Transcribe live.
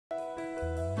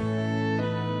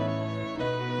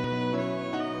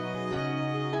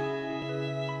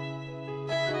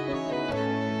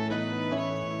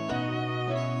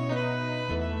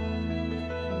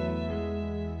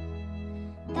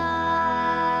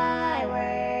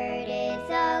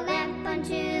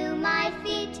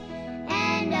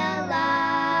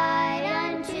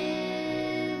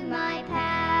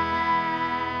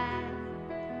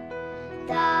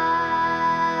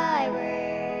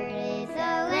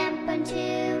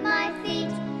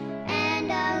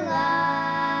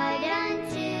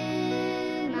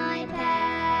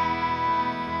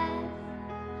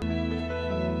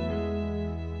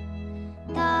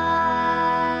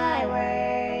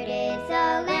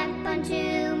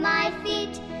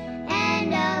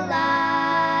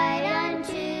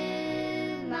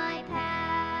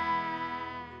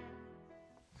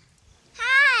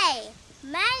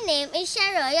is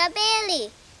Sharoya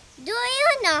Bailey. Do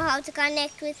you know how to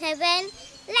connect with heaven?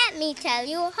 Let me tell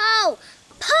you how.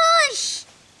 Push!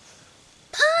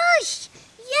 Push!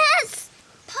 Yes!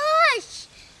 Push!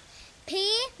 P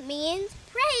means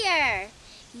prayer.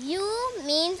 U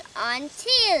means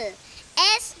until.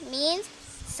 S means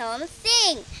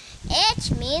something.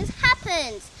 H means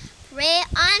happens. Pray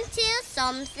until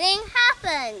something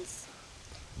happens.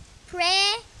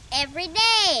 Pray every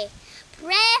day.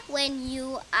 Pray when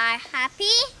you are happy.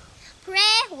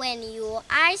 Pray when you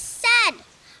are sad.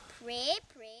 Pray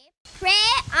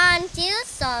until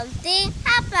something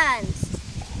happens.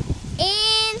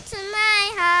 Into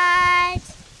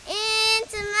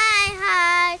my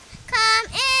heart, come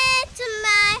into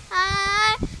my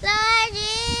heart, Lord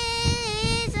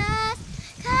Jesus.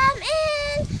 Come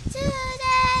in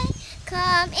today,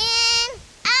 come in,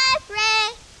 I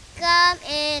pray. Come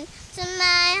in to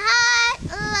my heart,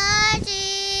 Lord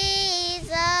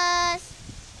Jesus.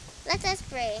 Let us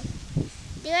pray.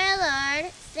 Dear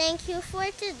Lord, thank you for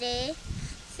today.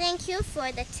 Thank you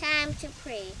for the time to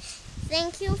pray.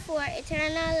 Thank you for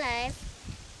eternal life.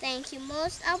 Thank you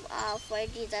most of all for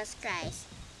Jesus Christ.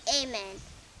 Amen.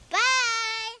 Bye.